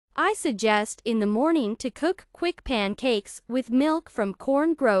I suggest in the morning to cook quick pancakes with milk from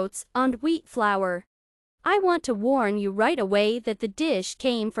corn groats and wheat flour. I want to warn you right away that the dish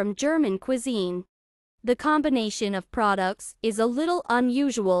came from German cuisine. The combination of products is a little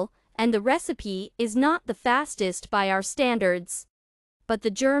unusual, and the recipe is not the fastest by our standards. But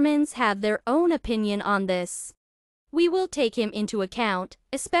the Germans have their own opinion on this. We will take him into account,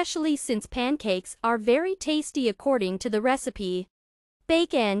 especially since pancakes are very tasty according to the recipe.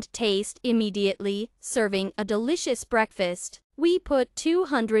 Bake and taste immediately, serving a delicious breakfast. We put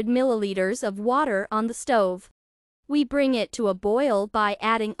 200 milliliters of water on the stove. We bring it to a boil by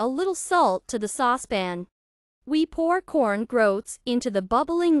adding a little salt to the saucepan. We pour corn groats into the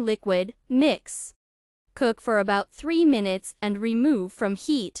bubbling liquid, mix. Cook for about 3 minutes and remove from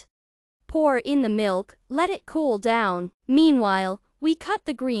heat. Pour in the milk, let it cool down. Meanwhile, we cut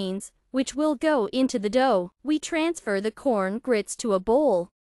the greens, which will go into the dough. We transfer the corn grits to a bowl.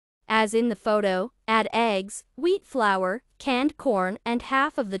 As in the photo, add eggs, wheat flour, canned corn and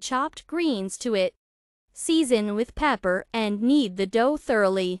half of the chopped greens to it. Season with pepper and knead the dough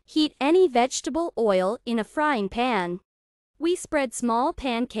thoroughly. Heat any vegetable oil in a frying pan. We spread small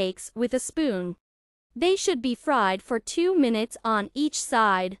pancakes with a spoon. They should be fried for 2 minutes on each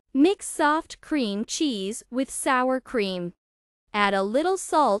side. Mix soft cream cheese with sour cream. Add a little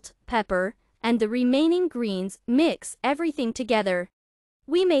salt, pepper, and the remaining greens. Mix everything together.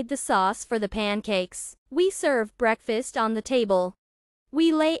 We made the sauce for the pancakes. We serve breakfast on the table.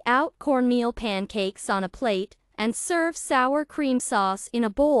 We lay out cornmeal pancakes on a plate and serve sour cream sauce in a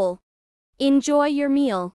bowl. Enjoy your meal.